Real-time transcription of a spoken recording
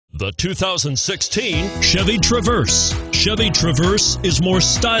The 2016 Chevy Traverse. Chevy Traverse is more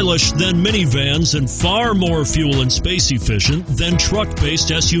stylish than minivans and far more fuel and space efficient than truck-based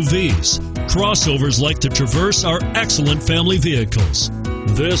SUVs. Crossovers like the Traverse are excellent family vehicles.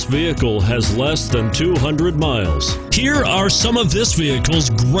 This vehicle has less than 200 miles. Here are some of this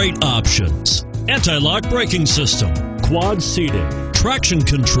vehicle's great options: anti-lock braking system, quad seating, traction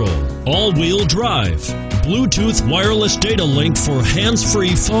control, all-wheel drive, Bluetooth wireless data link for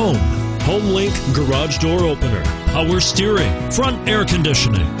hands-free phone, HomeLink garage door opener, power steering, front air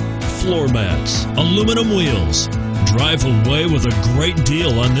conditioning, floor mats, aluminum wheels. Drive away with a great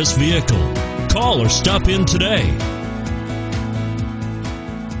deal on this vehicle. Call or stop in today.